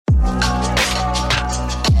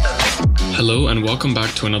Hello and welcome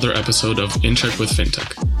back to another episode of In Check with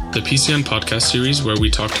FinTech, the PCN podcast series where we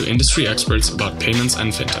talk to industry experts about payments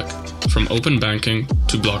and FinTech, from open banking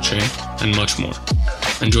to blockchain and much more.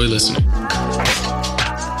 Enjoy listening.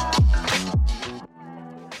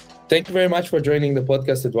 Thank you very much for joining the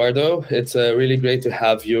podcast, Eduardo. It's really great to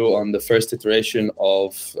have you on the first iteration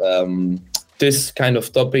of this kind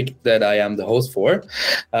of topic that I am the host for.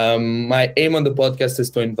 My aim on the podcast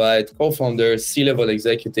is to invite co-founders, C-level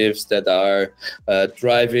executives that are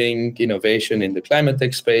driving innovation in the climate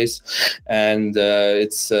tech space. And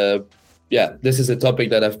this is a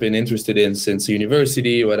topic that I've been interested in since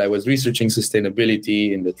university when I was researching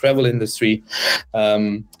sustainability in the travel industry.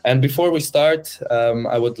 And before we start,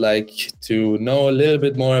 I would like to know a little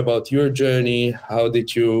bit more about your journey. How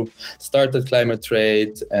did you start at Climate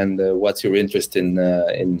Trade, and what's your interest in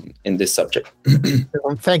this subject?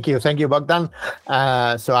 Thank you, Bogdan.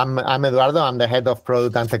 So I'm Eduardo. I'm the head of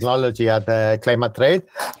product and technology at Climate Trade.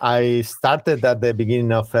 I started at the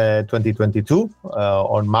beginning of 2022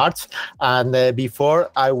 on March. And before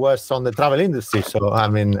I was on the travel industry, so I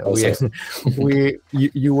mean,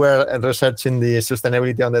 you were researching the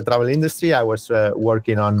sustainability on the travel industry. I was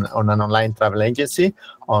working on an online travel agency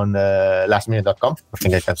on lastminute.com. I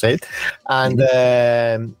think I can say it.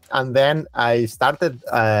 And then I started,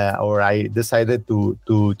 I decided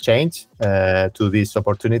to change to this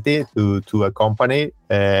opportunity to a company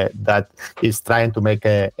that is trying to make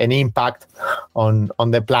an impact on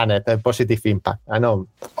the planet, a positive impact. I know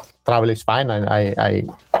travel is fine. I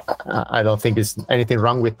don't think there's anything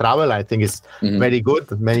wrong with travel. I think it's very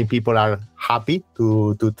good. Many people are happy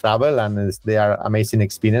to travel, and they are amazing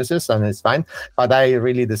experiences, and it's fine. But I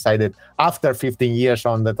really decided after 15 years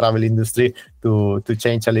on the travel industry to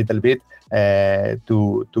change a little bit,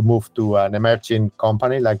 to move to an emerging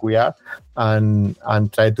company like we are, and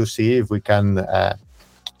try to see if we can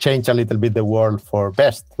change a little bit the world for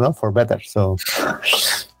better. So.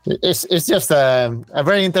 It's just a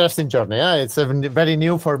very interesting journey. Yeah? It's very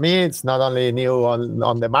new for me. It's not only new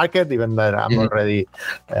on the market, even that I'm already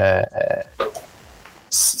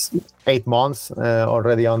 8 months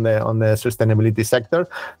already on the sustainability sector,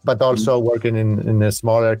 but also working in a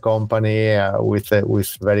smaller company with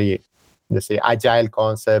very, let's say, agile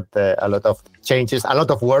concept, a lot of changes, a lot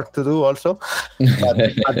of work to do also,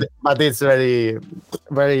 but it's very,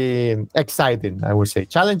 very exciting, I would say,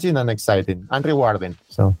 challenging and exciting and rewarding.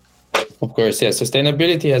 So, of course, yeah,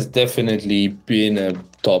 sustainability has definitely been a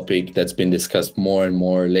topic that's been discussed more and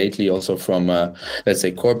more lately, also from a, let's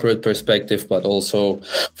say, corporate perspective, but also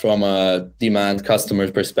from a demand customer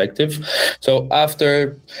perspective. So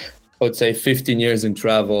after, I would say, 15 years in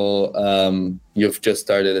travel, you've just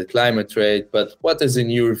started at Climate Trade, but what is, in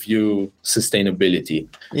your view, sustainability?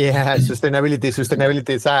 Yeah, sustainability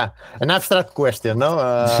is an abstract question, no?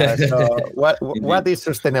 So what is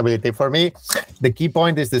sustainability? For me, the key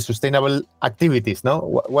point is the sustainable activities, no?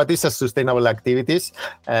 What is a sustainable activities?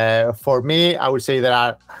 For me, I would say there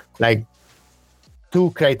are like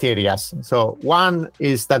two criteria. So one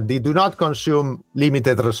is that they do not consume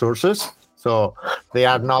limited resources. So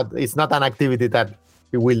it's not an activity that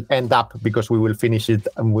we will end up because we will finish it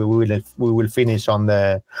and we will finish on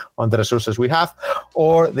the resources we have,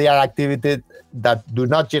 or they are activities that do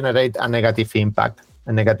not generate a negative impact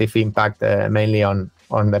mainly on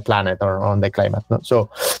the planet or on the climate. No? So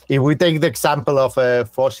if we take the example of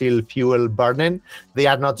fossil fuel burning, they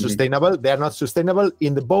are not sustainable. They are not sustainable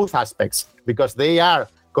in both aspects because they are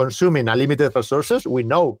consuming a limited resources. We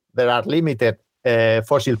know there are limited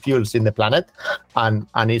fossil fuels in the planet, and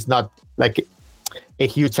it's not like a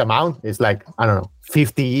huge amount. It's like, I don't know,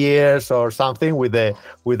 50 years or something with the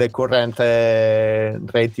current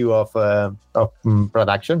ratio of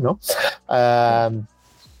production, no?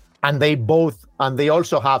 And they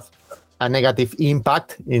also have a negative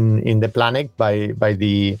impact in the planet by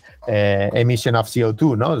the emission of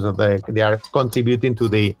CO2, no? So they are contributing to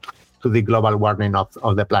the global warming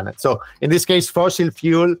of the planet. So in this case, fossil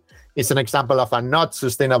fuel is an example of a not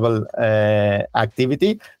sustainable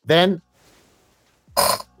activity. Then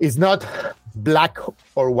it's not black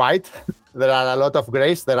or white. There are a lot of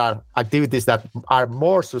grays. There are activities that are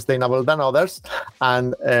more sustainable than others,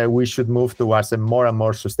 and we should move towards a more and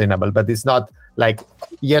more sustainable. But it's not like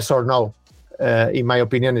yes or no. In my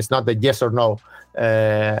opinion, it's not a yes or no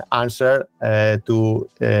answer to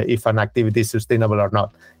if an activity is sustainable or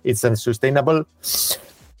not. It's unsustainable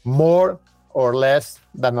more or less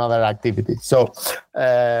than other activities. So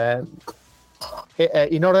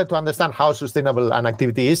in order to understand how sustainable an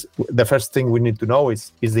activity is, the first thing we need to know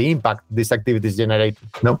is the impact these activities generate.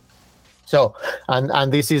 No, so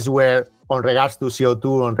and this is where on regards to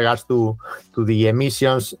CO2, on regards to the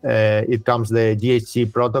emissions, it comes the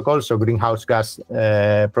GHG protocol, so greenhouse gas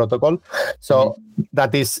protocol. So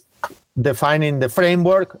that is defining the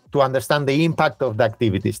framework to understand the impact of the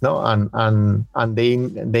activities, no, and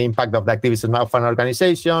the impact of the activities of an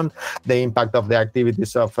organization, the impact of the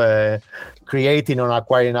activities of creating or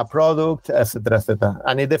acquiring a product, etc., etc.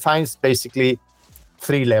 And it defines basically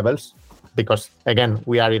 3 levels, because again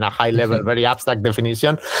we are in a high level, very abstract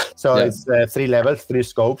definition. So it's 3 levels, 3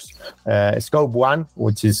 scopes. Scope 1,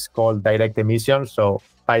 which is called direct emissions. So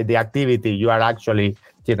by the activity you are actually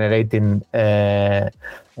generating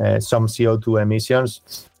some CO2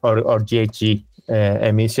 emissions or GHG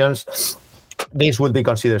emissions. This would be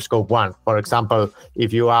considered scope 1. For example,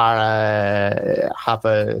 if you are have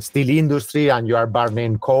a steel industry and you are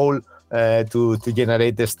burning coal to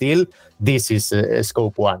generate the steel, this is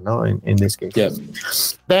scope 1, no? In this case. Yeah.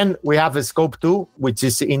 Then we have a scope 2, which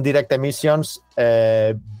is indirect emissions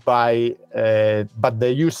by but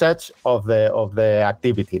the usage of the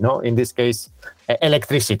activity, no? In this case,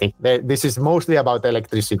 electricity. This is mostly about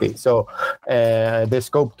electricity. So the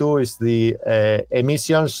scope 2 is the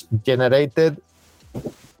emissions generated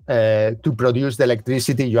to produce the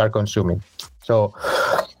electricity you are consuming. So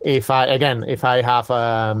if I have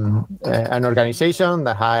an organization,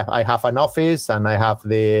 that I have an office and I have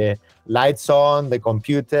the lights on, the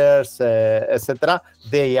computers, etc.,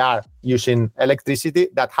 they are using electricity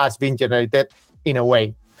that has been generated in a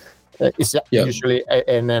way. It's usually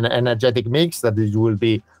an energetic mix that it will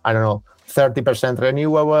be, 30%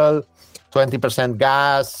 renewable, 20%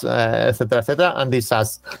 gas, etc., etc., and this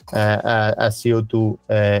has a CO2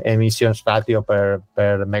 emissions ratio per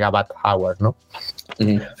megawatt hour, no?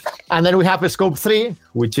 Mm-hmm. And then we have a scope 3,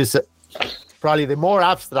 which is probably the more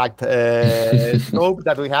abstract scope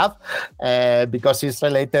that we have, because it's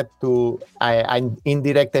related to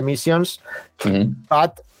indirect emissions,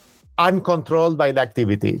 but uncontrolled by the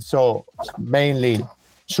activity. So mainly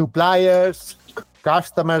suppliers,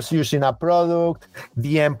 customers using a product,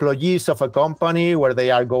 the employees of a company where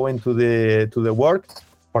they are going to the work,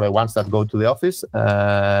 for the ones that go to the office,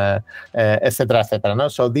 etc., etc. No?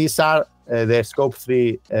 So these are the scope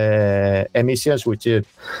 3 emissions, which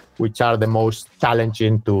are the most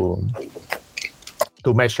challenging to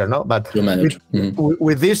measure, no? But to manage.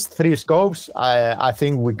 With these 3 scopes, I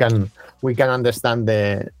think we can understand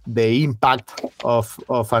the impact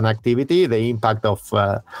of an activity, the impact of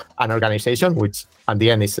an organization, which at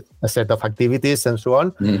the end is a set of activities and so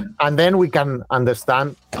on, and then we can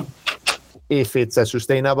understand if it's a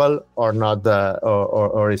sustainable or not,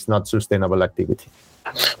 or it's not sustainable activity.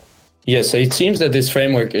 Yes, so it seems that this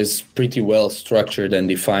framework is pretty well structured and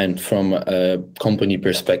defined from a company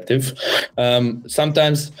perspective.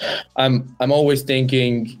 Sometimes I'm always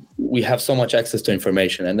thinking we have so much access to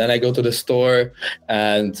information, and then I go to the store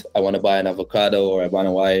and I want to buy an avocado, or I want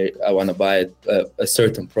to buy a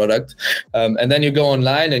certain product, and then you go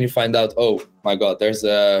online and you find out, oh my God, there's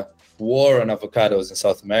a war on avocados in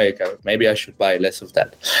South America. Maybe I should buy less of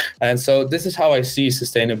that. And so this is how I see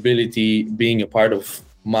sustainability being a part of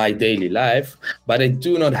my daily life, but I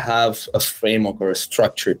do not have a framework or a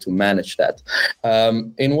structure to manage that.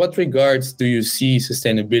 In what regards do you see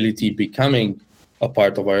sustainability becoming a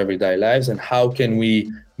part of our everyday lives, and how can we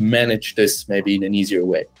manage this maybe in an easier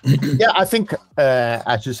way? Yeah, I think,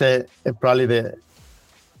 as you say, probably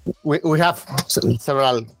we have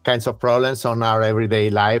several kinds of problems on our everyday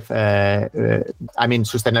life.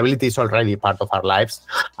 Sustainability is already part of our lives.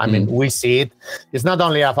 We see it. It's not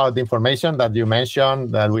only about the information that you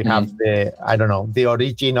mentioned, that we have the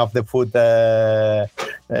origin of the food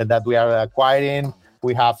that we are acquiring.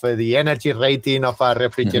 We have the energy rating of a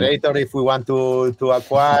refrigerator if we want to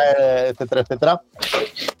acquire, etc., etc.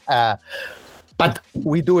 But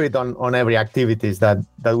we do it on every activities that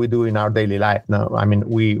we do in our daily life. No,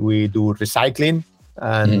 we do recycling,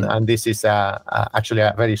 and this is actually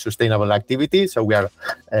a very sustainable activity. So we are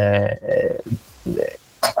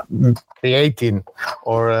creating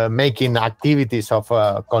or making activities of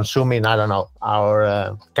consuming,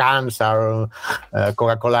 our cans, our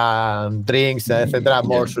Coca-Cola drinks, etc.,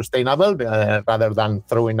 more sustainable rather than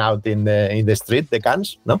throwing out in the street the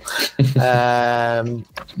cans. No,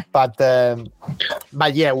 but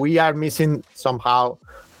yeah, we are missing somehow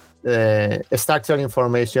structured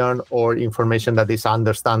information or information that is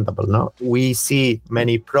understandable. No, we see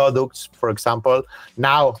many products, for example,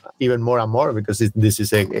 now even more and more, because this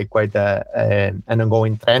is quite an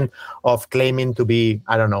ongoing trend of claiming to be,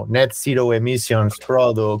 net zero emissions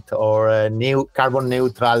product or new carbon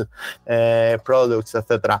neutral products,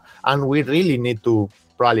 etc. And we really need to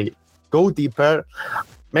probably go deeper.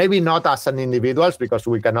 Maybe not as an individuals, because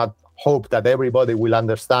we cannot hope that everybody will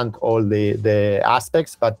understand all the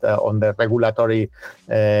aspects, but on the regulatory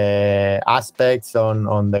aspects,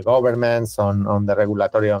 on the governments, on the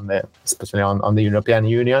regulatory, especially on the European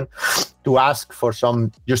Union, to ask for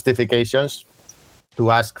some justifications, to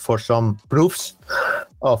ask for some proofs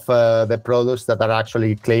of the products that are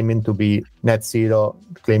actually claiming to be net zero,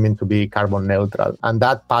 claiming to be carbon neutral. And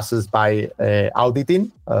that passes by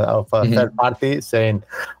auditing of a third party saying,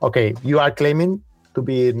 okay, you are claiming to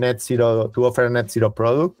be net zero, to offer a net zero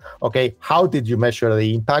product. Okay, how did you measure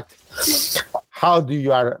the impact? How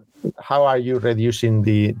are you reducing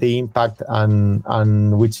the impact,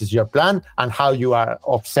 and which is your plan, and how you are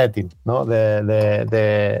offsetting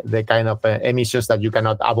the kind of emissions that you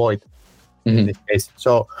cannot avoid in this case.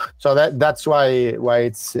 So that's why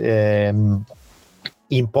it's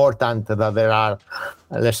important that there are,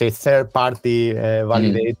 let's say, third-party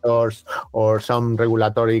validators or some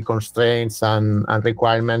regulatory constraints and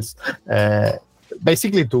requirements,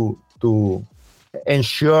 basically to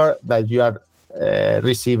ensure that you are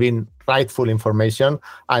receiving rightful information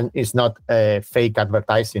and it's not fake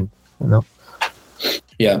advertising.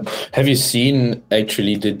 Yeah. Have you seen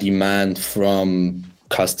actually the demand from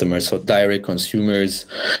customers, so direct consumers,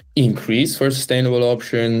 increase for sustainable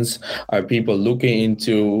options? Are people looking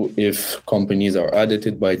into if companies are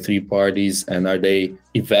audited by three parties, and are they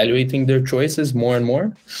evaluating their choices more and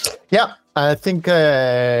more? Yeah, I think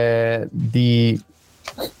the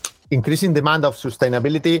increasing demand of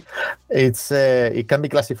sustainability, it can be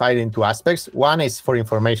classified in two aspects. One is for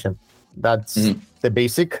information. That's the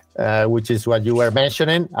basic, which is what you were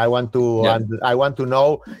mentioning. I want to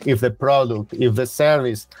know if the product, if the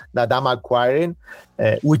service that I'm acquiring,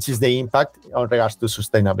 which is the impact on regards to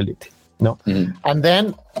sustainability. And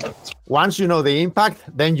then once you know the impact,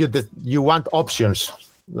 then you want options.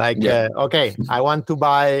 Like, okay, I want to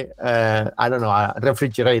buy, a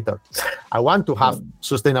refrigerator. I want to have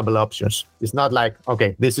sustainable options. It's not like,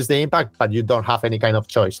 okay, this is the impact, but you don't have any kind of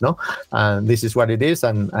choice, no? And this is what it is,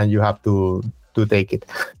 and you have to take it.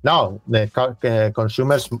 Now, the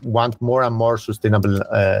consumers want more and more sustainable,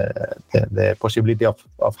 the possibility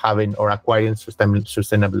of having or acquiring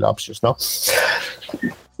sustainable options, no?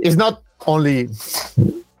 It's not only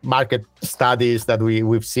market studies that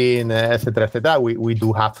we've seen, etc. We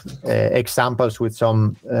do have examples with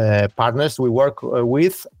some partners we work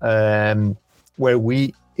with, where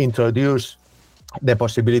we introduce the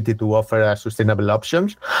possibility to offer sustainable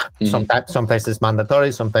options. Sometimes it's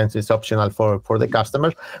mandatory, sometimes it's optional for the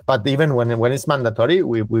customers. But even when it's mandatory,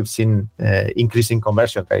 we've seen increasing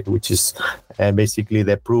conversion rate, which is basically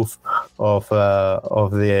the proof of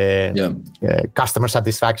the customer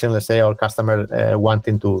satisfaction, let's say, or customer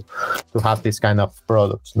wanting to have this kind of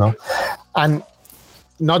products, no? And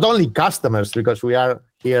not only customers, because we are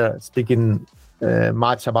here speaking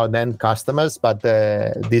much about end customers, but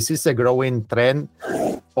this is a growing trend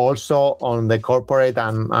also on the corporate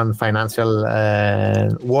and financial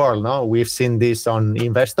world. No, we've seen this on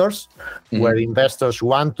investors, where investors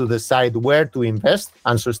want to decide where to invest,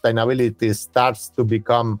 and sustainability starts to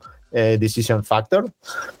become a decision factor.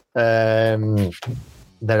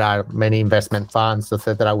 There are many investment funds,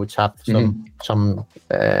 etc., which have some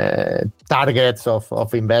targets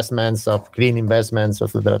of investments, of green investments,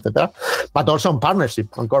 etc., but also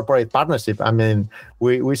on corporate partnership. I mean,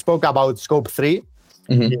 we spoke about Scope 3.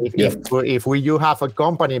 If you have a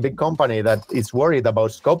big company that is worried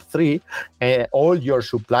about Scope 3, all your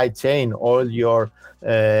supply chain, all your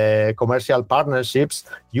commercial partnerships,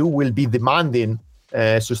 you will be demanding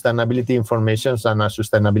sustainability information and a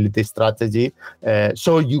sustainability strategy,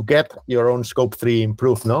 so you get your own Scope 3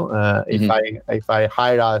 improved. No, if I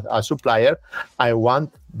hire a supplier, I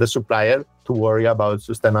want the supplier to worry about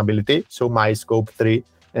sustainability, so my Scope 3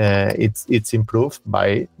 it's improved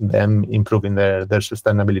by them improving their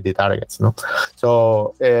sustainability targets. No,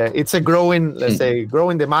 so it's a growing, let's say,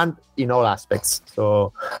 growing demand in all aspects.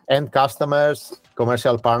 So end customers,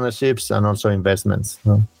 commercial partnerships, and also investments.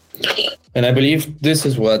 No? And I believe this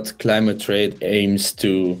is what Climate Trade aims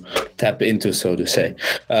to tap into, so to say,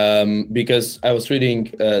 because I was reading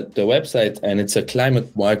the website, and it's a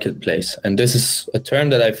climate marketplace. And this is a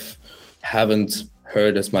term that I haven't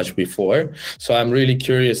heard as much before. So I'm really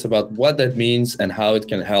curious about what that means and how it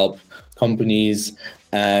can help companies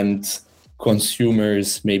and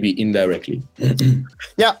consumers, maybe indirectly.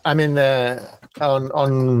 Yeah, I mean,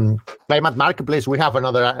 on Climate Marketplace, we have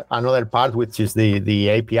another part, which is the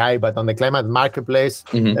API. But on the Climate Marketplace,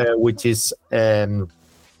 which is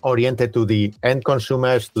oriented to the end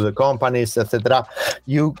consumers, to the companies, etc.,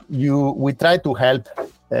 we try to help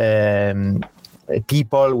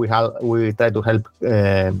people. We try to help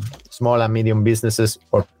small and medium businesses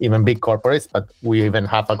or even big corporates, but we even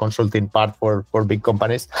have a consulting part for big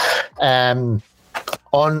companies.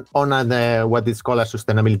 On what is called a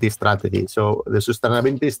sustainability strategy. So the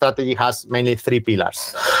sustainability strategy has mainly three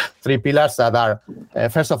pillars. Three pillars that are,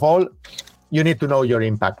 first of all, you need to know your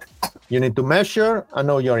impact. You need to measure and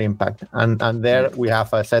know your impact. And there we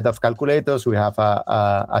have a set of calculators. We have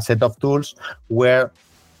a set of tools where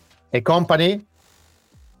a company,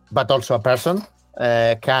 but also a person,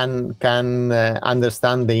 can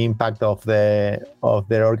understand the impact of their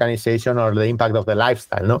organization or the impact of the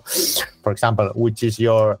lifestyle. No, for example, which is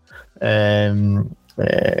your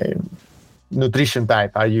nutrition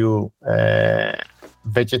type? Are you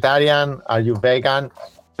vegetarian? Are you vegan?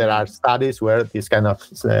 There are studies where this kind of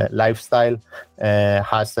lifestyle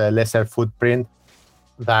has a lesser footprint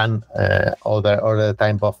than other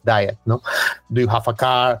type of diet. No, do you have a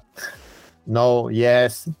car? No,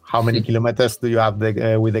 yes. How many kilometers do you have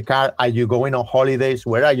with the car? Are you going on holidays?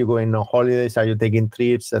 Where are you going on holidays? Are you taking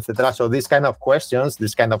trips, etc.? So these kind of questions,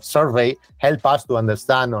 this kind of survey, help us to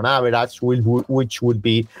understand on average which would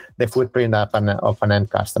be the footprint of an end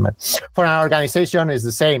customer. For an organization, it's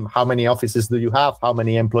the same. How many offices do you have? How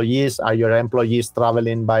many employees? Are your employees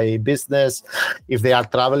traveling by business? If they are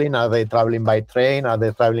traveling, are they traveling by train? Are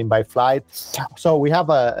they traveling by flight? So we have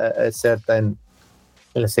a certain,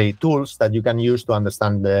 let's say, tools that you can use to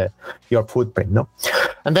understand your footprint. No,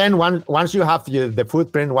 and then once you have the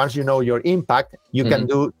footprint, once you know your impact, you can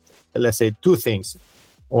do, let's say, two things.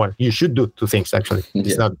 Well, you should do two things actually.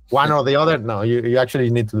 It's not one or the other. No, you actually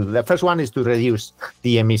need to do. The first one is to reduce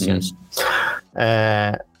the emissions.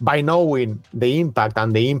 By knowing the impact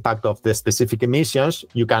and the impact of the specific emissions,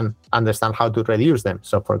 you can understand how to reduce them.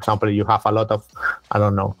 So, for example, you have a lot of,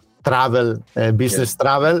 travel, business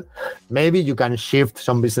travel, maybe you can shift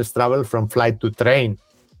some business travel from flight to train,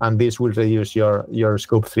 and this will reduce your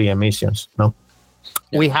scope 3 emissions. No,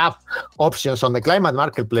 we have options on the climate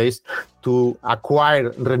marketplace to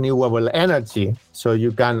acquire renewable energy, so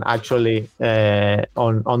you can actually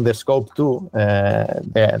on the scope 2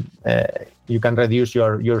 you can reduce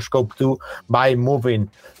your scope 2 by moving,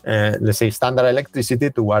 let's say, standard electricity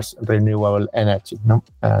towards renewable energy, no,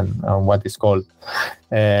 and what is called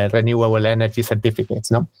renewable energy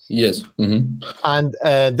certificates, no. Yes. And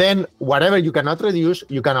then whatever you cannot reduce,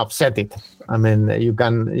 you can offset it. I mean, you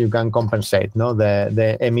can compensate, no,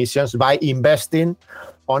 the emissions by investing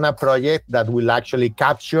on a project that will actually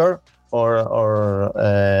capture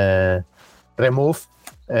or remove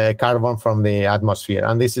carbon from the atmosphere.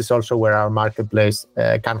 And this is also where our marketplace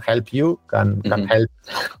can help you, can help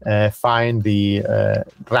find the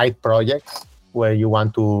right project where you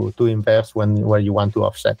want to invest, where you want to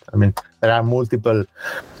offset. I mean, there are multiple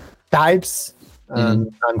types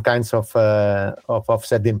and kinds of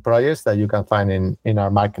offsetting projects that you can find in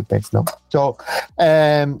our marketplace. No, so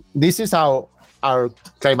this is how our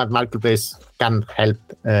climate marketplace can help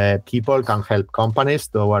people, can help companies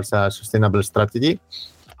towards a sustainable strategy.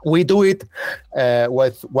 We do it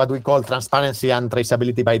with what we call transparency and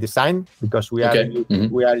traceability by design, because we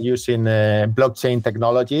are using blockchain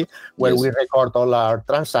technology where we record all our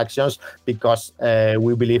transactions, because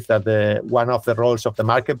we believe that one of the roles of the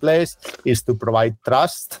marketplace is to provide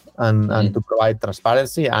trust and to provide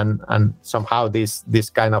transparency, and somehow this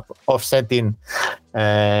kind of offsetting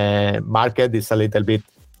market is a little bit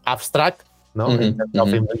abstract. No, in terms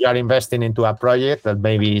of if you are investing into a project that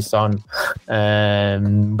maybe is on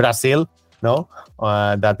Brazil, no,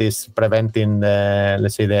 that is preventing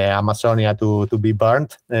let's say the Amazonia to be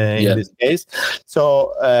burnt in this case.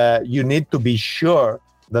 So you need to be sure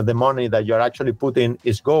that the money that you're actually putting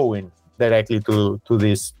is going directly to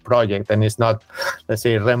this project, and it's not, let's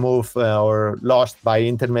say, removed or lost by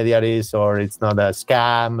intermediaries, or it's not a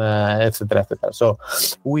scam, etc., etc. So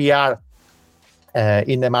we are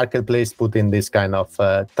in the marketplace putting this kind of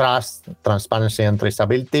trust, transparency, and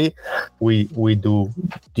traceability. We do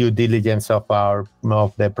due diligence of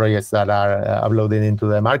the projects that are uploaded into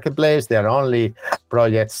the marketplace. They are only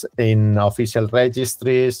projects in official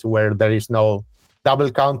registries where there is no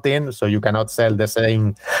double counting, so you cannot sell the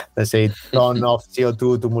same, let's say, ton of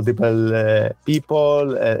CO2 to multiple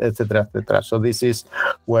people, etc., etc. So this is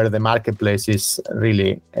where the marketplace is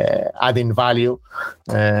really adding value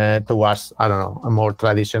towards, a more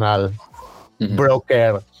traditional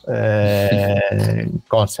broker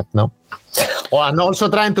concept, no? And also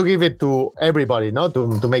trying to give it to everybody, no,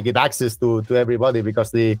 to make it access to everybody,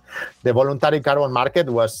 because the voluntary carbon market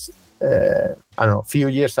was I don't know, a few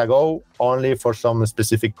years ago, only for some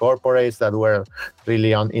specific corporates that were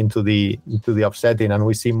really into the offsetting, and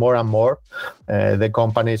we see more and more the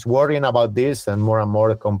companies worrying about this, and more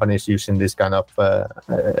the companies using this kind of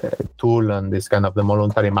tool and this kind of the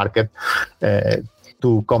voluntary market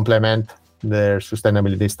to complement their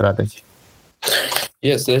sustainability strategy.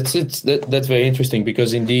 Yes, that's very interesting,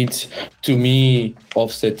 because indeed, to me,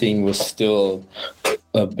 offsetting was still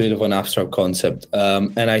a bit of an abstract concept.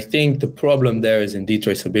 And I think the problem there is indeed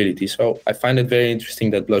traceability. So I find it very interesting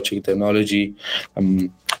that blockchain technology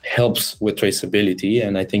helps with traceability.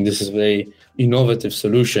 And I think this is a very innovative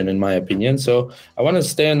solution, in my opinion. So I want to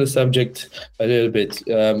stay on the subject a little bit.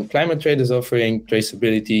 Climate Trade is offering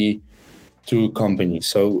traceability to companies.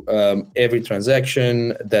 So every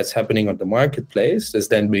transaction that's happening on the marketplace is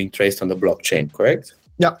then being traced on the blockchain, correct?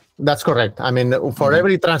 Yeah, that's correct. I mean, for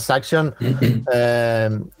every transaction,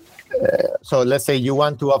 so let's say you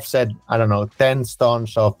want to offset, I don't know, 10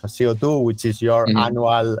 tons of CO2, which is your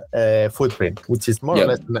annual footprint, which is more or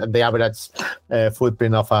less the average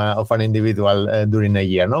footprint of an individual during a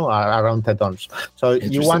year, no, around 10 tons. So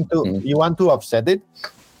you want to offset it.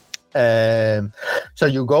 So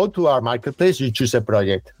you go to our marketplace, you choose a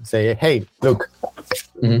project, say, hey, look,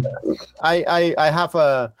 I have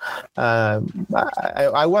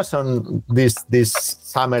I was on this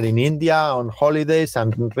summer in India on holidays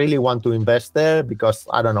and really want to invest there because,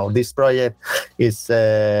 I don't know, this project is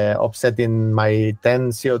offsetting my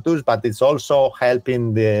 10 CO2s, but it's also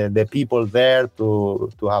helping the people there to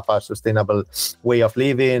have a sustainable way of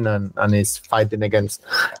living, and is fighting against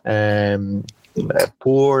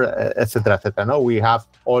poor, etc., etc. No, we have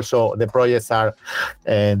also the projects are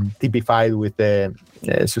typified with the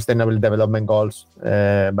Sustainable Development Goals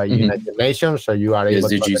by United Nations, so you are able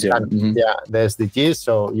to understand, the SDGs,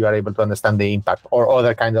 so you are able to understand the impact or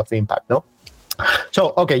other kind of impact. No,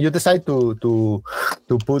 so okay, you decide to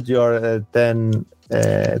put your 10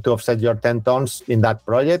 to offset your 10 tons in that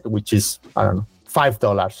project, which is, I don't know,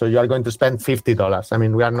 $5. So you are going to spend $50. I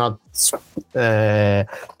mean, we are not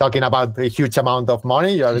talking about a huge amount of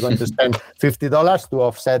money. You are going to spend $50 to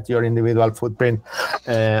offset your individual footprint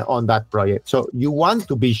on that project. So you want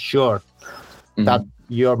to be sure that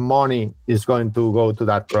your money is going to go to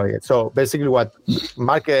that project. So basically what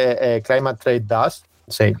Climate Trade does,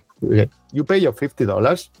 say, okay, you pay your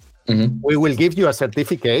 $50, we will give you a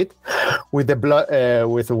certificate with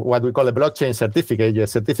with what we call a blockchain certificate, a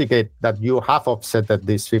certificate that you have offsetted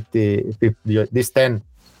this 10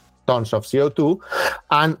 tons of CO2,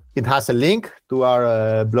 and it has a link to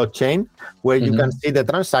our blockchain where you can see the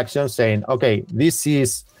transaction saying, okay, this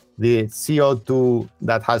is the CO2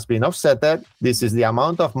 that has been offsetted. This is the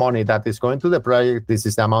amount of money that is going to the project. This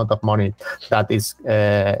is the amount of money that is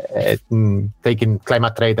taking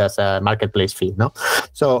Climate Trade as a marketplace fee. No,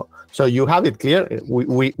 so you have it clear.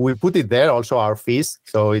 We put it there, also our fees,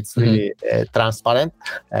 so it's really transparent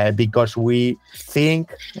because we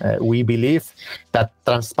believe that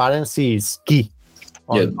transparency is key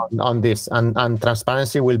on this, and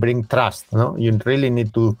transparency will bring trust. No, you really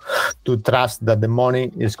need to trust that the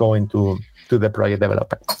money is going to the project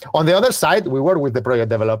developer. On the other side, we work with the project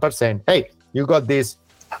developer saying, hey, you got this,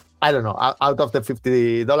 I don't know, out of the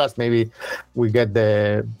 $50, maybe we get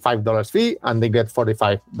the $5 fee and they get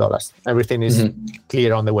 $45. Everything is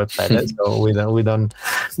clear on the website, so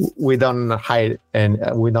we don't hide, and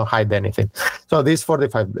we don't hide anything. So this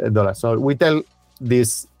 $45. So we tell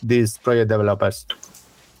these project developers,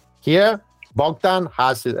 here, Bogdan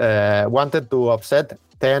has wanted to offset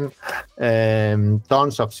 10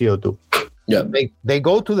 tons of CO2. Yeah, they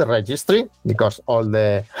go to the registry because all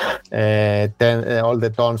the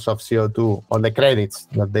tons of CO2, all the credits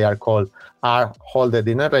that they are called, are held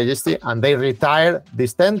in a registry, and they retire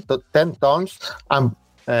these 10 tons on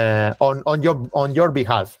your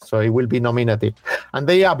behalf. So it will be nominative, and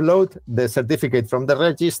they upload the certificate from the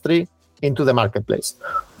registry into the marketplace.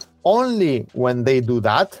 Only when they do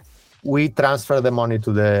that, we transfer the money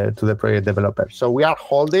to the project developer. So we are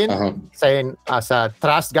holding, saying as a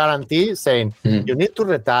trust guarantee, saying you need to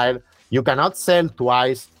retire, you cannot sell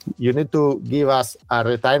twice, you need to give us a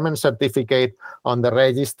retirement certificate on the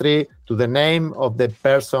registry to the name of the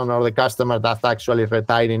person or the customer that's actually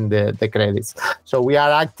retiring the credits. So we are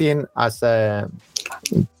acting as a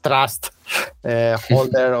trust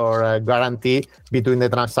holder or a guarantee between the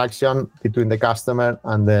transaction, between the customer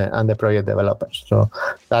and the project developers. So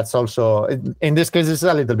that's also, in this case, it's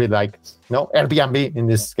a little bit like Airbnb in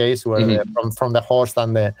this case, where from the host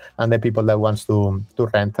and the people that wants to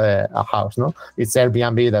rent a house. No, it's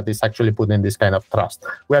Airbnb that is actually putting this kind of trust.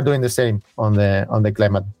 We are doing the same on the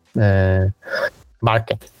climate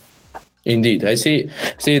market. Indeed, I see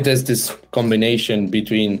it as this combination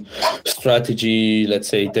between strategy, let's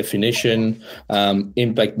say definition,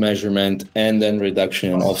 impact measurement, and then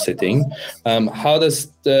reduction and offsetting. How does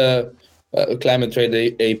the Climate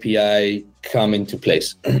Trade API come into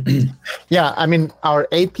place? Yeah, I mean, our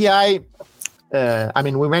API,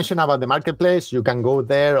 we mentioned about the marketplace. You can go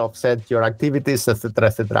there, offset your activities, etc.,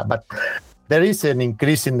 etc. But there is an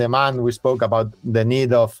increase in demand. We spoke about the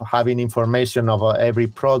need of having information of every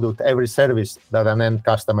product, every service that an end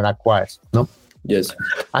customer acquires. No? Yes.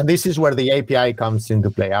 And this is where the API comes into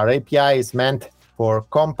play. Our API is meant for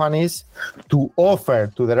companies to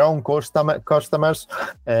offer to their own customers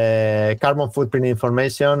carbon footprint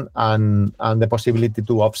information and the possibility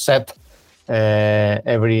to offset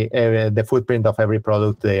the footprint of every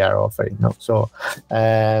product they are offering. No? So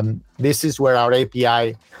this is where our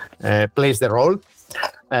API plays the role.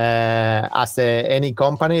 As any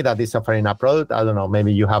company that is offering a product, I don't know,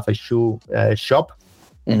 maybe you have a shoe shop.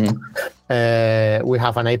 Mm-hmm. We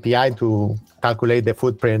have an API to calculate the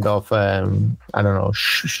footprint of,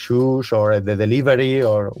 shoes or the delivery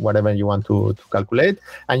or whatever you want to calculate,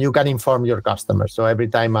 and you can inform your customers. So every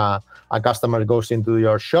time a customer goes into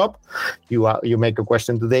your shop, you make a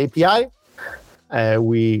question to the API.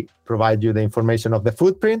 We provide you the information of the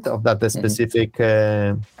footprint of that specific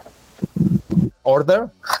order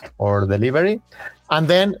or delivery. And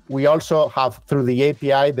then we also have, through the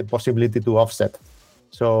API, the possibility to offset.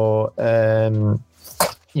 So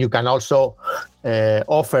you can also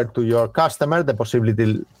offer to your customer the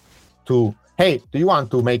possibility to, hey, do you want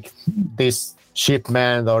to make this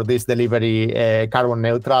shipment or this delivery carbon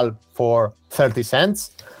neutral for 30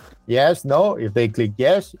 cents? Yes, no. If they click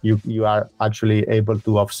yes, you are actually able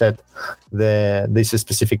to offset this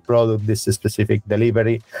specific product, this specific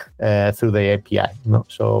delivery through the API. No?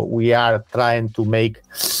 So we are trying to make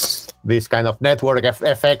this kind of network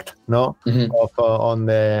effect, no, mm-hmm.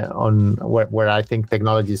 on where I think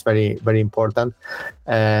technology is very, very important,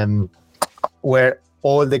 where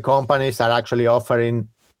all the companies are actually offering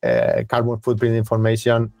carbon footprint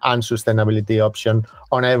information and sustainability option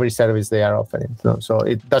on every service they are offering. So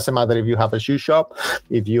it doesn't matter if you have a shoe shop,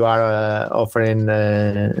 if you are offering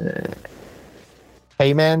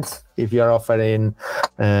payments, if you are offering,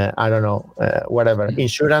 whatever,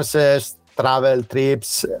 insurances, travel,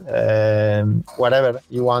 trips, whatever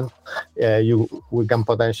you want, we can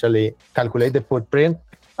potentially calculate the footprint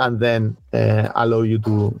and then allow you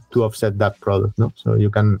to offset that product. No? So you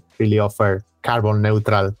can really offer carbon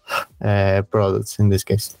neutral products in this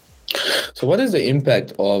case. So what is the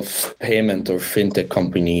impact of payment or fintech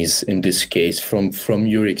companies in this case from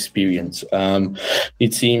your experience?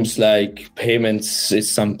 It seems like payments is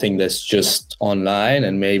something that's just online,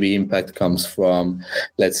 and maybe impact comes from,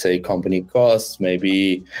 let's say, company costs,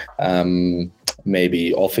 maybe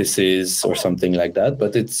offices or something like that.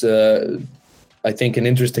 But it's, I think, an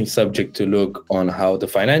interesting subject to look on how the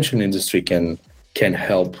financial industry can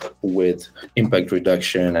help with impact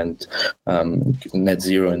reduction and net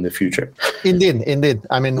zero in the future. Indeed.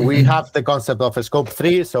 I mean, mm-hmm. we have the concept of a scope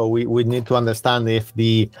 3, so we need to understand if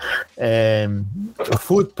the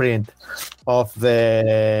footprint of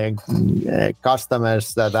the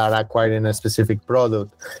customers that are acquiring a specific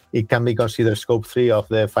product, it can be considered scope 3 of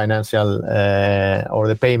the financial or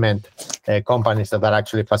the payment companies that are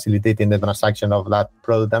actually facilitating the transaction of that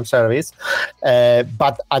product and service.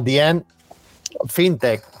 But at the end,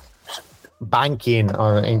 fintech, banking,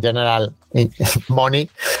 or in general, money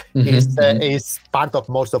mm-hmm. is part of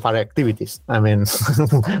most of our activities. I mean,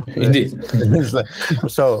 indeed.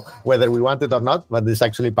 So whether we want it or not, but it's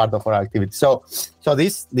actually part of our activity. So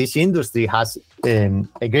this industry has a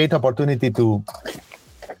great opportunity to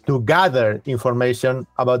gather information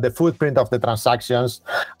about the footprint of the transactions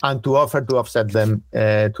and to offer to offset them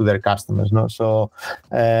to their customers. No, so.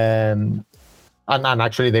 And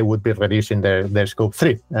actually, they would be reducing their scope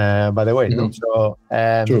 3, by the way. Mm-hmm. So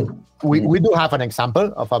we do have an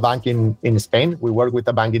example of a bank in Spain. We work with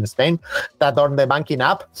a bank in Spain that on the banking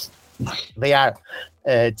app, they are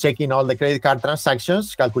checking all the credit card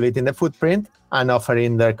transactions, calculating the footprint, and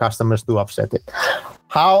offering their customers to offset it.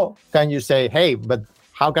 How can you say, hey, but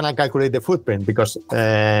how can I calculate the footprint? Because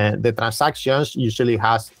the transactions usually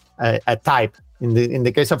has a type. In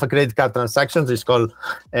the case of a credit card transactions, it's called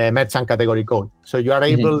merchant category code. So you are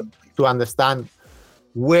able mm-hmm. to understand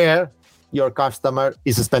where your customer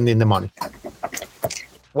is spending the money.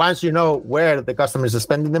 Once you know where the customer is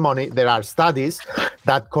spending the money, there are studies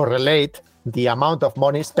that correlate the amount of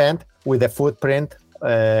money spent with the footprint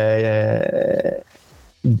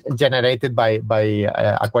generated by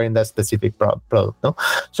acquiring that specific product. No?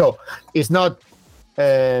 So it's not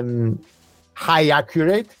high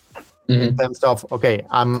accurate, in terms of, okay,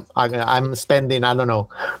 I'm spending, I don't know,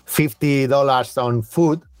 $50 on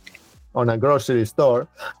food on a grocery store.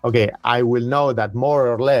 Okay, I will know that more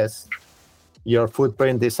or less your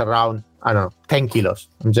footprint is around, I don't know, 10 kilos.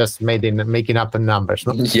 I'm just making up the numbers.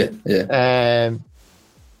 No? Yeah.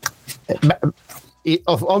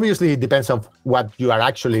 Obviously, it depends on what you are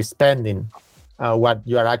actually spending, what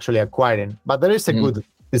you are actually acquiring. But there is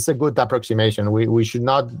it's a good approximation. We should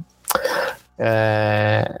not,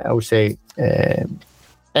 I would say,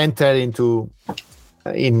 enter into.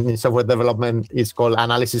 In software development, it's called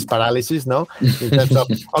analysis paralysis, no? In terms of,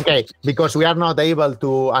 okay, because we are not able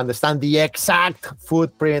to understand the exact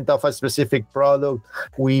footprint of a specific product,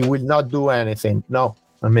 we will not do anything. No,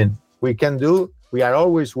 I mean, we are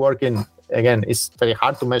always working. Again, it's very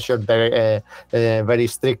hard to measure very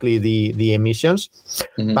strictly the emissions,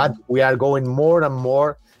 but we are going more and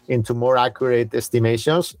more into more accurate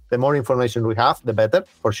estimations. The more information we have, the better,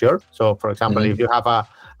 for sure. So, for example, if you have a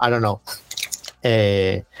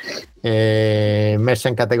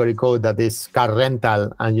merchant category code that is car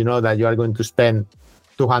rental, and you know that you are going to spend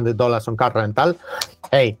 $200 on car rental,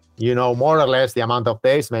 hey, you know more or less the amount of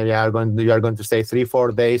days. Maybe you are going to stay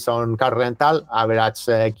 3-4 days on car rental. Average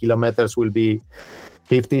kilometers will be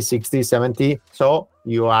 50, 60, 70. So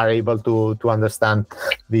you are able to understand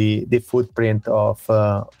the footprint of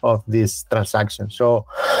this transaction. So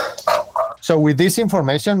with this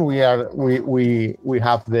information, we have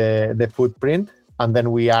the footprint, and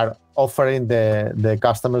then we are offering the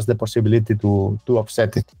customers the possibility to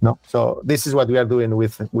offset it. No, so this is what we are doing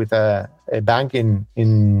with a bank in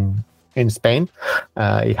Spain.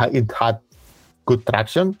 It had good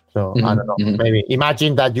traction. So I don't know. Maybe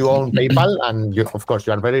imagine that you own PayPal, and of course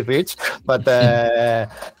you are very rich. But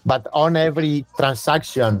on every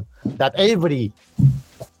transaction that every,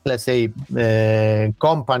 let's say,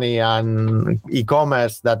 company and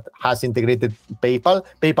e-commerce that has integrated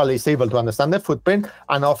PayPal is able to understand the footprint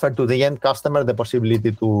and offer to the end customer the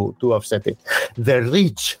possibility to offset it. The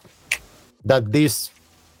reach that these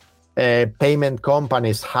payment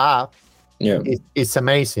companies have it's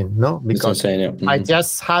amazing, no? Because by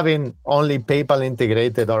just having only PayPal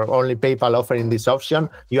integrated or only PayPal offering this option,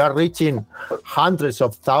 you are reaching hundreds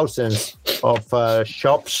of thousands of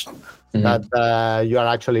shops that you are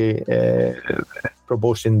actually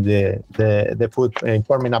proposing the food,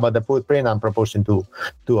 informing about the footprint and proposing to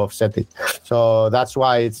offset it. So that's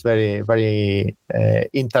why it's very, very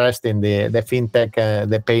interesting, the fintech,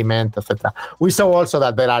 the payment, etc. We saw also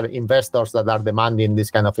that there are investors that are demanding this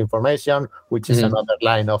kind of information, which is another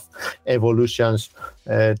line of evolutions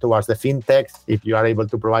towards the fintech. If you are able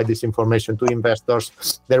to provide this information to investors,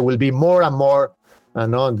 there will be more and more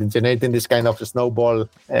generating this kind of snowball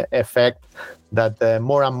effect that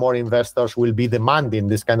more and more investors will be demanding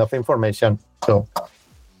this kind of information. So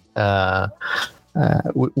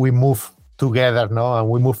we move together, and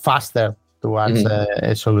we move faster towards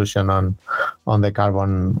a solution on the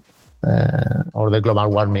carbon or the global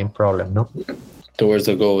warming problem, no? Towards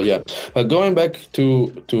the goal, yeah. But going back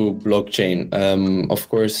to blockchain, of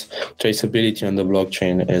course, traceability on the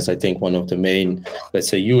blockchain is, I think, one of the main, let's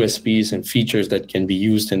say, USPs and features that can be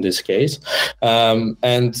used in this case.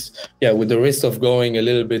 And yeah, with the risk of going a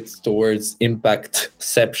little bit towards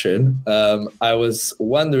impactception, I was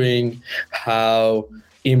wondering how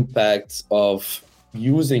impacts of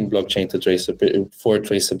using blockchain for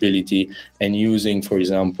traceability and using, for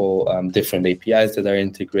example, different APIs that are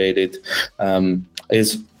integrated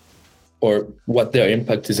is, or what their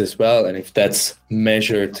impact is as well, and if that's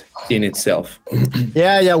measured in itself.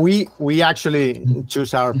 Yeah. We actually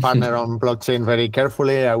choose our partner on blockchain very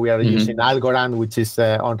carefully. We are using Algorand, which is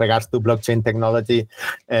on regards to blockchain technology,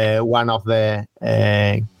 one of the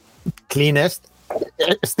cleanest.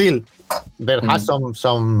 Still, there has some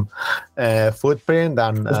footprint,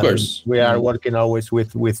 and of course we are working always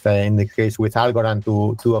with in the case with Algorand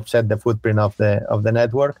to offset the footprint of the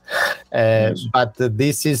network. But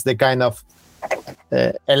this is the kind of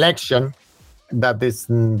election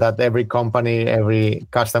that every company, every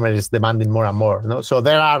customer is demanding more and more. No? So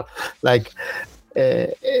there are like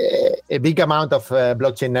a big amount of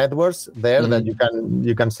blockchain networks there that you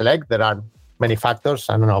can select. There are many factors.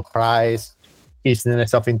 I don't know, price,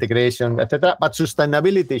 easiness of integration, etc. But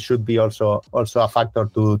sustainability should be also a factor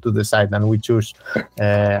to decide, and we choose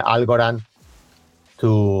Algorand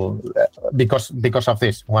because of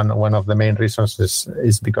this. One of the main reasons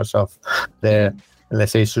is because of the,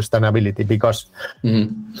 let's say, sustainability. Because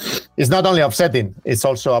it's not only offsetting; it's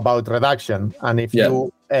also about reduction. And if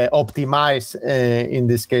you optimize, in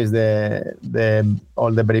this case,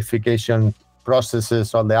 all the verification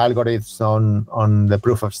processes, all the algorithms on the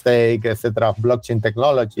proof of stake, etc., of blockchain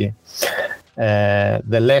technology,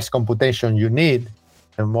 the less computation you need,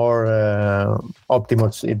 the more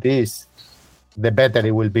optimal it is, the better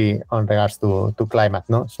it will be on regards to climate.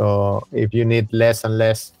 No, so if you need less and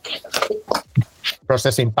less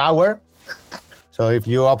processing power, so if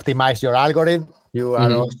you optimize your algorithm, you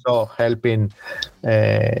are also helping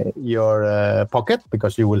your pocket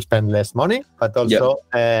because you will spend less money, but also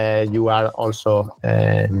you are also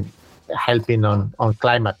helping on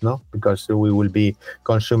climate, no? Because we will be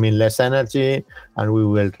consuming less energy and we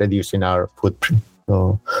will reducing our footprint.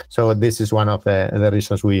 So this is one of the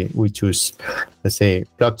reasons we choose, let's say,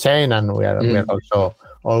 blockchain, and we are also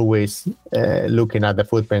always looking at the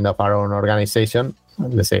footprint of our own organization.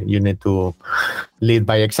 Let's say you need to lead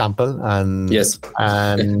by example, and we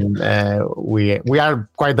are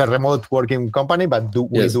quite a remote working company, but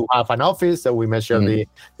we do have an office, so we measure the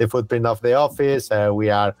footprint of the office. We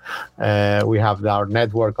have our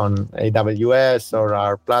network on AWS or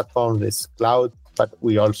our platform is cloud, but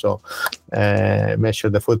we also measure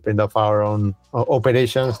the footprint of our own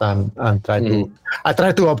operations and try to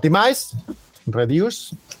optimize,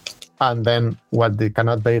 reduce. And then what they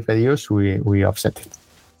cannot be reduced, we offset it.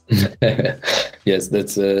 Yes,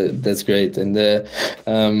 that's great. And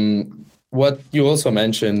what you also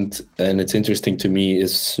mentioned, and it's interesting to me,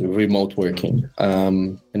 is remote working.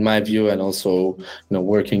 In my view, and also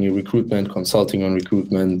working in recruitment, consulting on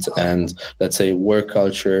recruitment, and let's say work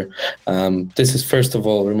culture. This is, first of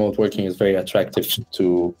all, remote working is very attractive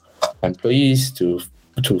to employees, to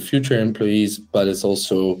future employees, but it's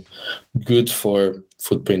also good for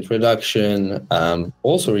footprint reduction,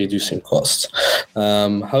 also reducing costs.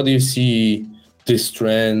 How do you see this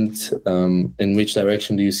trend? In which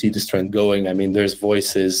direction do you see this trend going? I mean, there's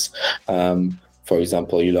voices. For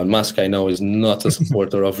example, Elon Musk, I know, is not a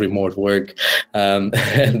supporter of remote work. And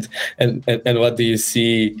what do you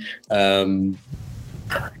see?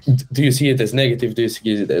 Do you see it as negative? Do you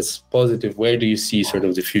see it as positive? Where do you see sort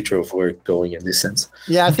of the future of work going in this sense?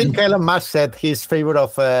 Yeah, I think Elon Musk said he's favor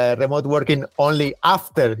of remote working only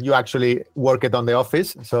after you actually work it on the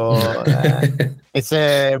office. So it's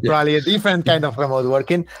probably a different kind of remote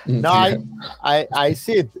working. No, I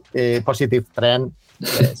see it a positive trend,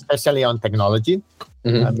 especially on technology.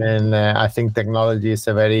 I mean, I think technology is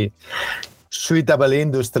a very suitable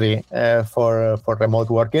industry for remote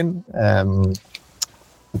working.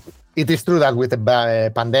 It is true that with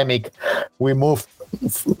the pandemic, we moved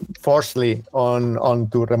forcefully on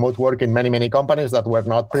to remote work in many companies that were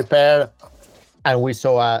not prepared, and we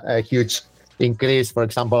saw a huge increase, for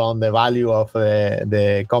example, on the value of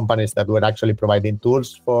the companies that were actually providing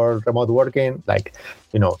tools for remote working, like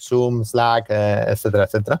Zoom, Slack, etc.,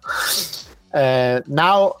 etc.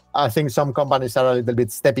 Now, I think some companies are a little bit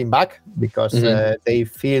stepping back because they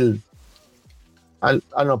feel, I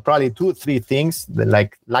don't know, probably 2-3 things,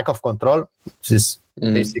 like lack of control, which is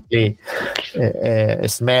basically a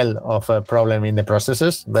smell of a problem in the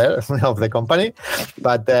processes there of the company.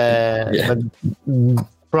 But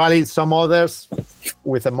probably some others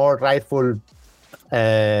with a more rightful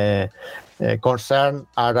concern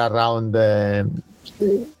are around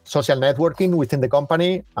social networking within the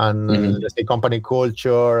company and let's say company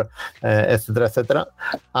culture, etc., etc.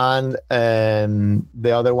 And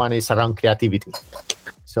the other one is around creativity.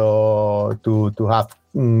 So to have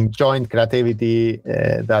joint creativity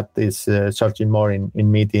that is searching more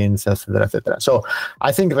in meetings, etc., etc. So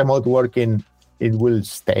I think remote working, it will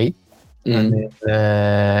stay. And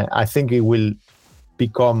I think it will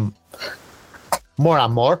become more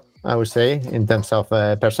and more, I would say, in terms of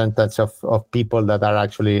percentage of people that are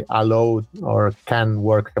actually allowed or can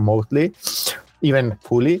work remotely, even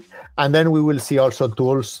fully. And then we will see also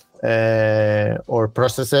tools or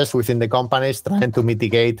processes within the companies trying to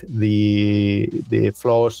mitigate the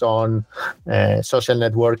flows on social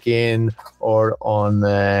networking or on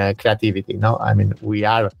creativity. No, I mean, we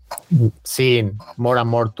are seeing more and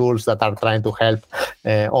more tools that are trying to help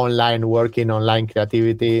online working, online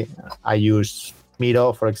creativity. I use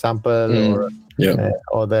Miro, for example, or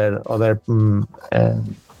other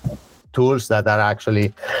tools that are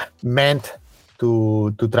actually meant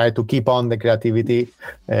to try to keep on the creativity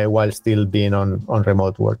while still being on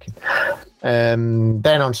remote working.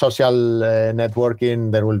 Then on social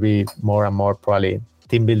networking, there will be more and more probably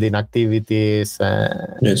team building activities,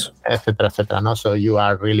 etc., etc. No? So you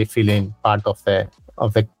are really feeling part of the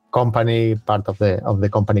company, part of the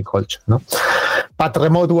company culture. No? But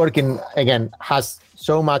remote working again has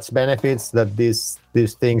so much benefits that these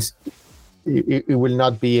things. It will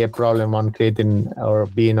not be a problem on creating or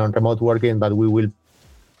being on remote working, but we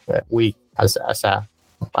as a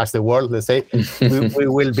as the world, let's say, we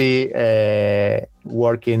will be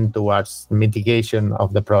working towards mitigation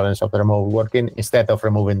of the problems of the remote working instead of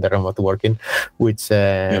removing the remote working, which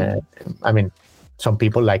I mean, some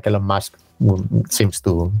people like Elon Musk seems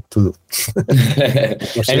to do.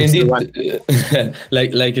 And indeed,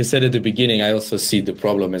 like you said at the beginning, I also see the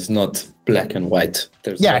problem as not black and white.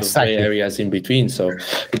 There's a lot of gray areas in between. So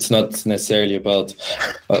it's not necessarily about,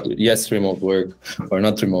 yes, remote work or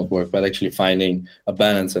not remote work, but actually finding a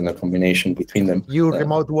balance and a combination between them. You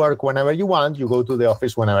remote work whenever you want. You go to the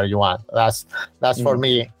office whenever you want. That's for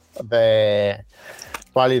me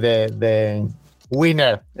probably the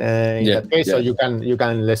winner in that case. So you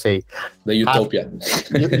can let's say the utopia.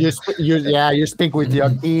 You speak with your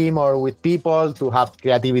team or with people to have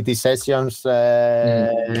creativity sessions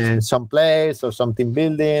in some place or some team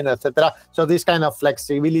building, etc. So this kind of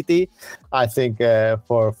flexibility, I think,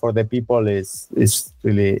 for the people is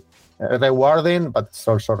really rewarding, but it's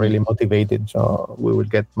also really motivating. So we will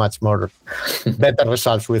get much more better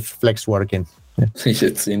results with flex working.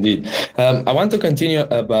 Yes, indeed. I want to continue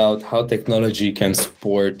about how technology can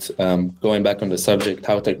support, going back on the subject,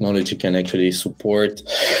 how technology can actually support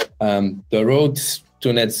the road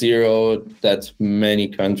to net zero that many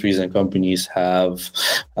countries and companies have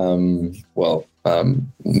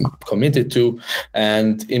committed to.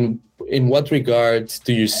 And in what regard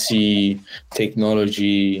do you see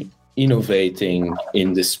technology innovating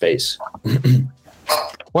in this space?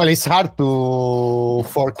 Well, it's hard to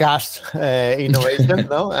forecast innovation,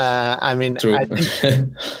 no? I mean, True. I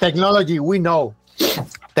think technology, we know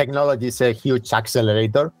technology is a huge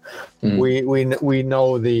accelerator. We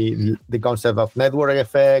know the concept of network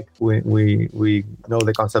effect. We know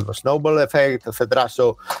the concept of snowball effect, etc.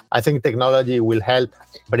 So I think technology will help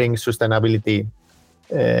bring sustainability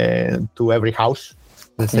to every house,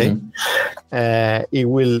 let's say. It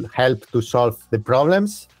will help to solve the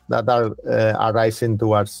problems that are arising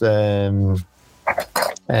towards on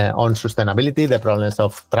sustainability, the problems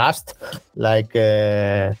of trust, like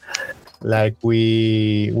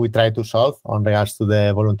we try to solve on regards to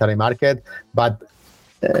the voluntary market, but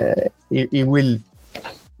it will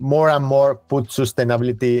more and more put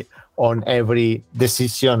sustainability on every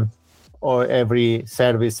decision or every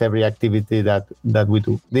service, every activity that we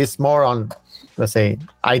do. This more on, let's say,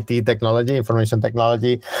 IT technology, information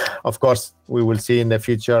technology. Of course, we will see in the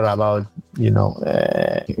future about,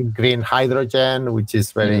 green hydrogen, which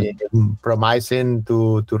is very promising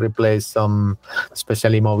to replace some,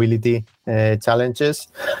 especially mobility challenges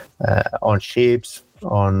on ships,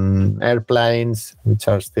 on airplanes, which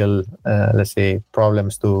are still, let's say,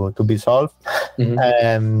 problems to be solved.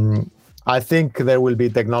 I think there will be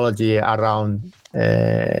technology around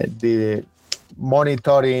the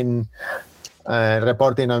monitoring,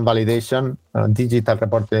 reporting and validation, digital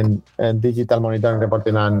monitoring,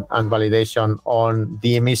 reporting and validation on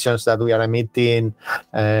the emissions that we are emitting,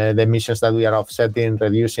 the emissions that we are offsetting,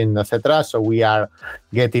 reducing, etc. So we are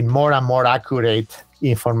getting more and more accurate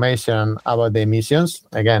information about the emissions.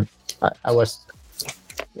 Again, I was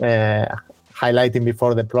highlighting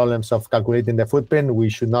before the problems of calculating the footprint. We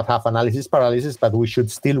should not have analysis paralysis, but we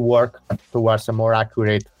should still work towards a more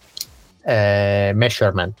accurate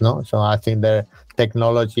measurement. No, so I think the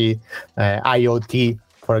technology, IoT,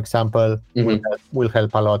 for example, will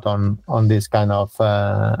help a lot on this kind of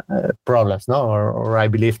problems. No, or I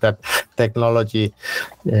believe that technology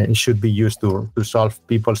should be used to solve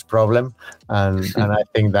people's problem, and I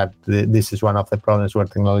think that this is one of the problems where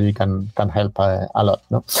technology can help a lot.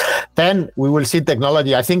 No, then we will see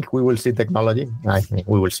technology. I think we will see technology. I think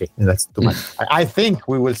we will see. That's too much. I think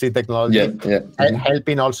we will see technology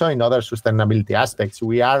helping also in other sustainability aspects.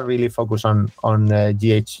 We are really focused on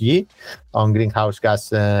GHG, on greenhouse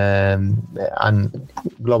gas and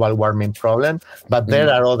global warming problem, but there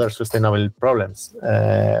are other sustainable problems.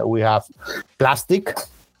 We have plastic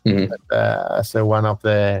as one of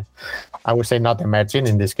the, I would say, not emerging,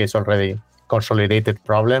 in this case already consolidated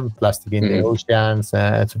problem, plastic in the oceans,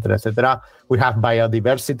 etc., etc. We have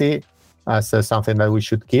biodiversity as something that we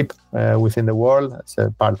should keep within the world as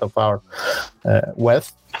a part of our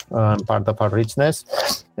wealth, part of our richness.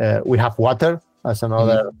 We have water as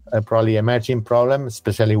another probably emerging problem,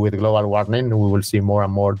 especially with global warming. We will see more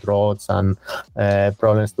and more droughts and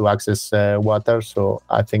problems to access water. So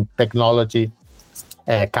I think technology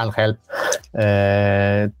can help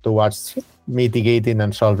towards mitigating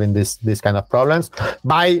and solving this kind of problems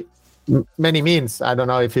by many means. I don't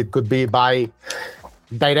know if it could be by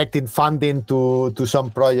directing funding to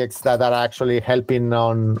some projects that are actually helping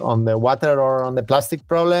on the water or on the plastic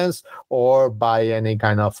problems, or by any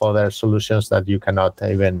kind of other solutions that you cannot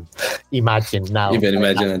even imagine now. Even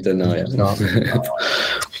imagine until now, yeah.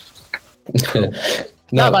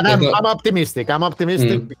 But I'm optimistic. I'm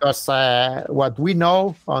optimistic because what we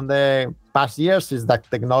know on the past years is that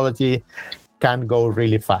technology can go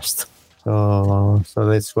really fast. So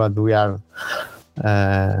that's what we are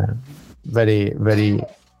very, very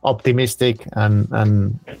optimistic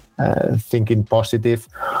and thinking positive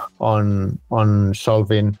on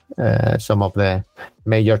solving some of the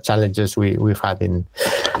major challenges we've had in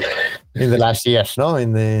the last years,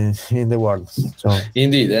 in the world. So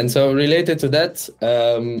indeed, and so related to that,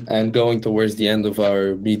 and going towards the end of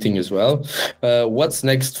our meeting as well, what's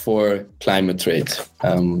next for Climate Trade?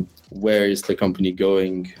 Where is the company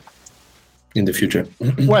going in the future?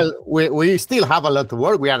 Well, we still have a lot to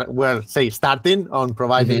work. We're starting on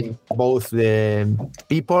providing both the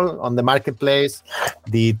people on the marketplace,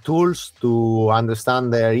 the tools to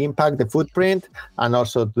understand their impact, the footprint, and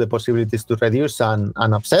also the possibilities to reduce and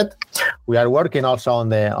offset. We are working also on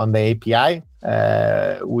the API.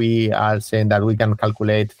 We are saying that we can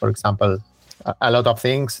calculate, for example, a lot of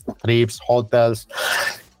things: trips, hotels,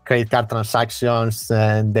 credit card transactions,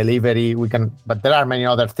 and delivery. But there are many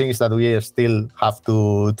other things that we still have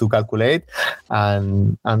to calculate,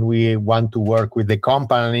 and we want to work with the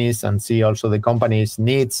companies and see also the companies'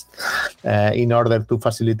 needs in order to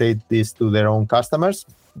facilitate this to their own customers.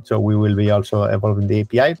 So we will be also evolving the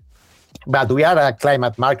API. But we are a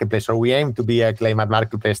climate marketplace, or we aim to be a climate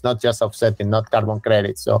marketplace, not just offsetting, not carbon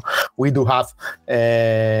credits. So we do have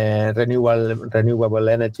renewable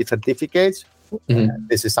energy certificates.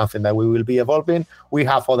 This is something that we will be evolving. We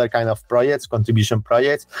have other kind of projects, contribution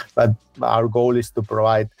projects, but our goal is to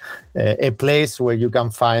provide a place where you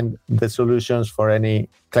can find the solutions for any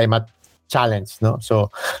climate challenge.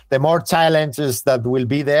 So the more challenges that will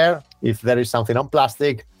be there, if there is something on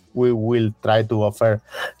plastic, we will try to offer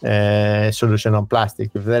a solution on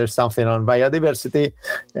plastic. If there is something on biodiversity,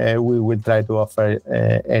 we will try to offer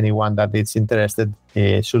anyone that is interested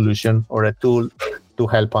a solution or a tool to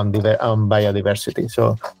help on biodiversity.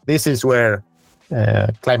 So this is where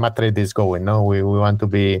Climate Trade is going. We want to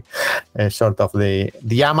be sort of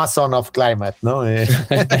the Amazon of climate.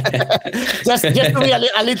 Just to be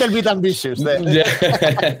a little bit ambitious there.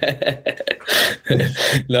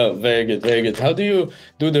 No, very good, very good. How do you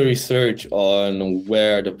do the research on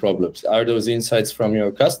where are the problems? Are those insights from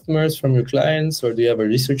your customers, from your clients, or do you have a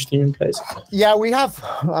research team in place? Yeah, we have,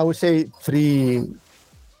 I would say, three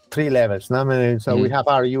levels. So we have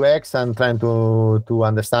our UX and trying to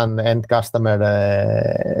understand the end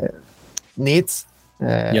customer needs.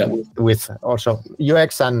 With also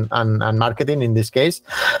UX and marketing in this case,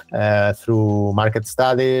 through market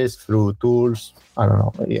studies, through tools, I don't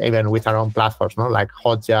know, even with our own platforms, like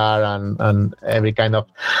Hotjar and every kind of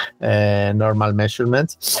normal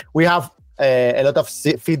measurements. We have a lot of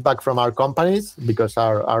feedback from our companies because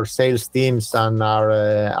our sales teams and our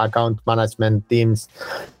account management teams,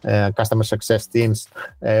 customer success teams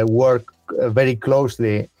work very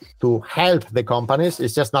closely to help the companies.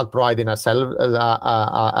 It's just not providing a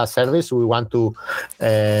service. We want to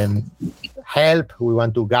help. We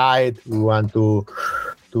want to guide. We want to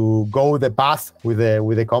go the path with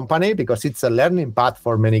the company, because it's a learning path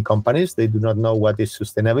for many companies. They do not know what is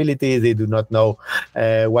sustainability. They do not know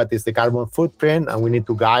what is the carbon footprint, and we need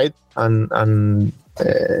to guide and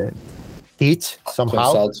teach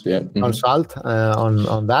somehow, consult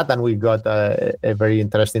on that. And we got a very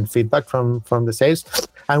interesting feedback from the sales.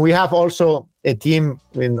 And we have also a team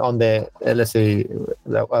on the, let's say,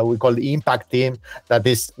 we call the impact team, that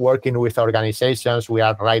is working with organizations. We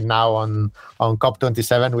are right now on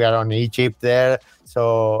COP27. We are on Egypt there.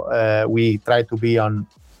 So we try to be on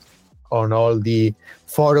all the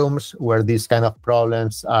forums where these kind of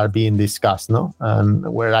problems are being discussed,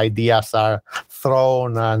 and where ideas are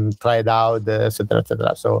thrown and tried out, etc.,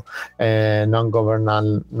 etc. So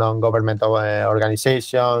non-governmental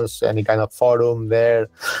organizations, any kind of forum there.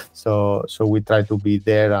 So we try to be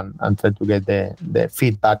there and try to get the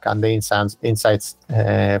feedback and the insights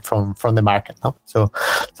from the market. So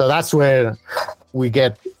that's where we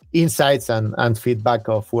get insights and feedback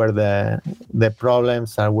of where the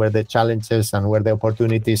problems are, where the challenges and where the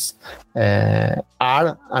opportunities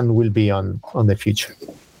are and will be on the future.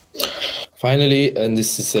 Finally, and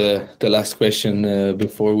this is the last question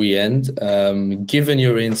before we end, given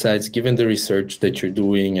your insights, given the research that you're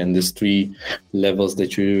doing and these 3 levels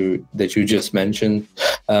that you just mentioned,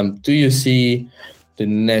 do you see the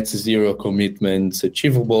net zero commitments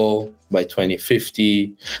achievable by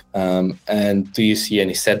 2050? And do you see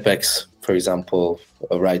any setbacks? For example,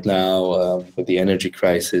 right now with the energy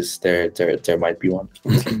crisis, there might be one.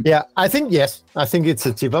 Yeah, I think yes. I think it's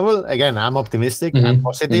achievable. Again, I'm optimistic. I'm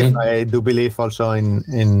positive. I do believe also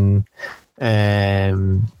in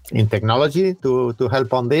technology to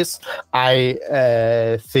help on this.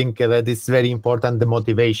 I think that it's very important, the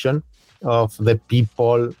motivation of the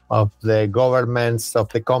people, of the governments, of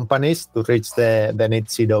the companies to reach the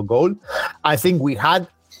net zero goal. I think we had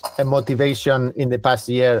a motivation in the past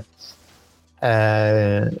year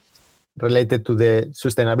related to the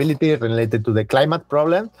sustainability, related to the climate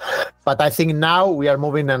problem. But I think now we are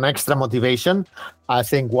moving an extra motivation. I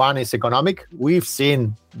think one is economic. We've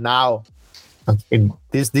seen now,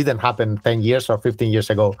 this didn't happen 10 years or 15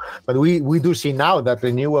 years ago, but we do see now that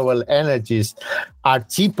renewable energies are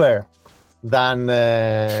cheaper than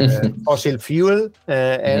fossil fuel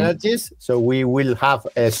energies. So we will have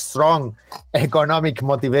a strong economic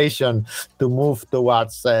motivation to move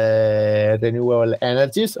towards renewable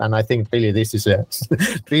energies. And I think really this is a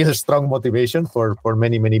real strong motivation for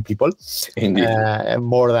many, many people. Indeed.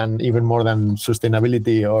 Even more than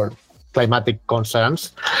sustainability or climatic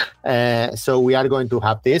concerns. So we are going to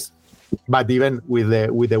have this. But even with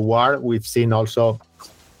the war, we've seen also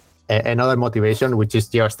another motivation, which is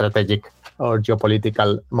geostrategic or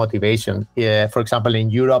geopolitical motivation. For example, in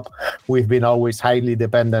Europe, we've been always highly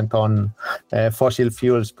dependent on fossil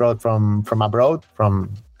fuels brought from abroad, from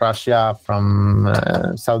Russia, from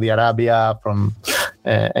Saudi Arabia, from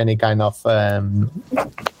any kind of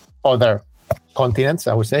other continents,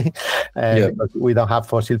 I would say, because we don't have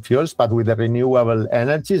fossil fuels. But with the renewable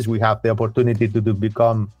energies, we have the opportunity to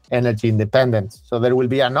become energy independent. So there will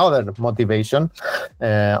be another motivation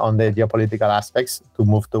on the geopolitical aspects to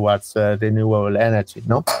move towards renewable energy.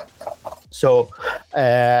 No, so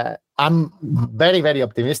I'm very, very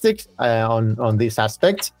optimistic on this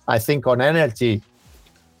aspect. I think on energy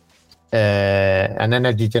and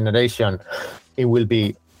energy generation, it will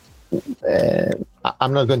be.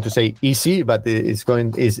 I'm not going to say easy, but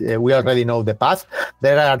we already know the path.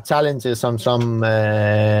 There are challenges on some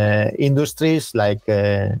industries like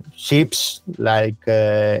ships, like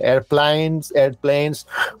airplanes,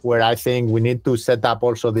 where I think we need to set up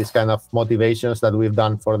also this kind of motivations that we've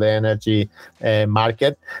done for the energy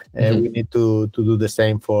market. We need to do the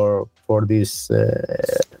same for these,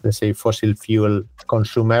 let's say, fossil fuel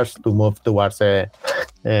consumers to move towards a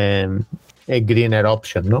greener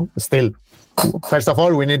option. No, still. First of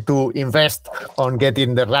all, we need to invest on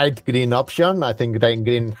getting the right green option. I think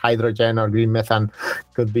green hydrogen or green methane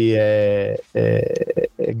could be a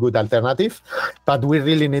good alternative. But we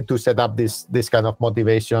really need to set up this kind of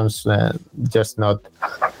motivations, just not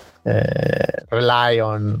rely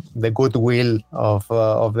on the goodwill of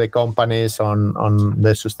the companies on the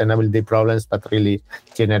sustainability problems, but really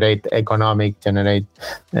generate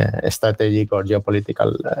strategic or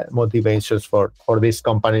geopolitical motivations for these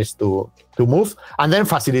companies to move, and then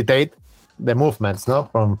facilitate the movements, no,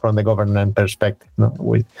 from the government perspective. No,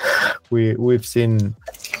 we've seen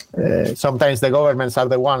sometimes the governments are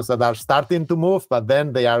the ones that are starting to move, but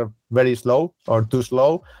then they are very slow or too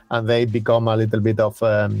slow, and they become a little bit of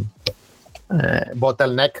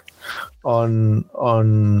bottleneck on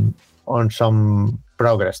some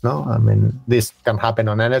progress. No, I mean, this can happen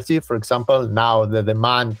on energy, for example. Now the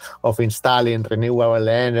demand of installing renewable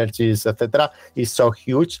energies, etc., is so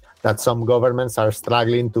huge that some governments are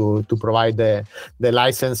struggling to provide the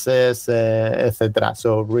licenses, etc.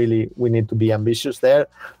 So really, we need to be ambitious there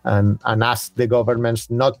and ask the governments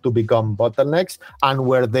not to become bottlenecks, and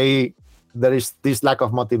where there is this lack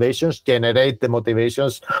of motivations, generate the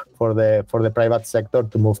motivations for the private sector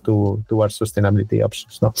to move towards sustainability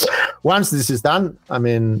options. No, once this is done, I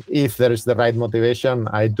mean, if there is the right motivation,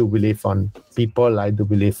 I do believe on people. I do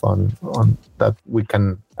believe on that we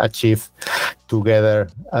can achieve together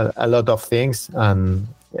a lot of things. And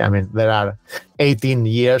I mean, there are 18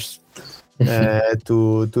 years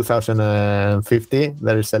to 2050.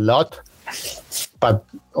 There is a lot, but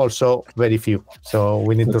also very few. So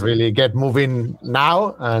we need to really get moving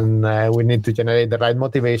now, and we need to generate the right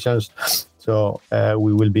motivations. So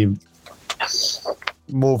we will be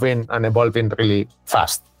moving and evolving really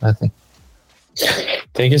fast, I think.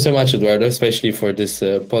 Thank you so much, Eduardo, especially for this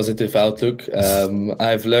positive outlook.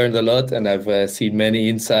 I've learned a lot, and I've seen many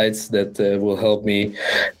insights that will help me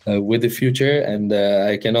with the future. And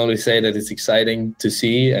I can only say that it's exciting to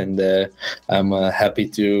see, and I'm happy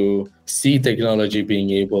to see technology being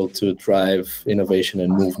able to drive innovation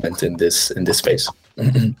and movement in this space.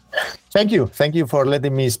 Thank you for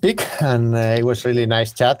letting me speak, and it was really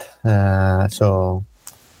nice chat. So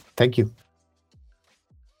Thank you.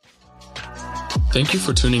 Thank you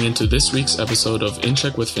for tuning into this week's episode of In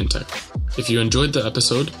Check with FinTech. If you enjoyed the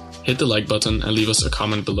episode, hit the like button and leave us a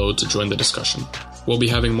comment below to join the discussion. We'll be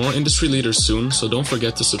having more industry leaders soon, so don't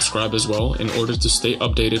forget to subscribe as well in order to stay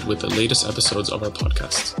updated with the latest episodes of our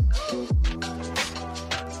podcast.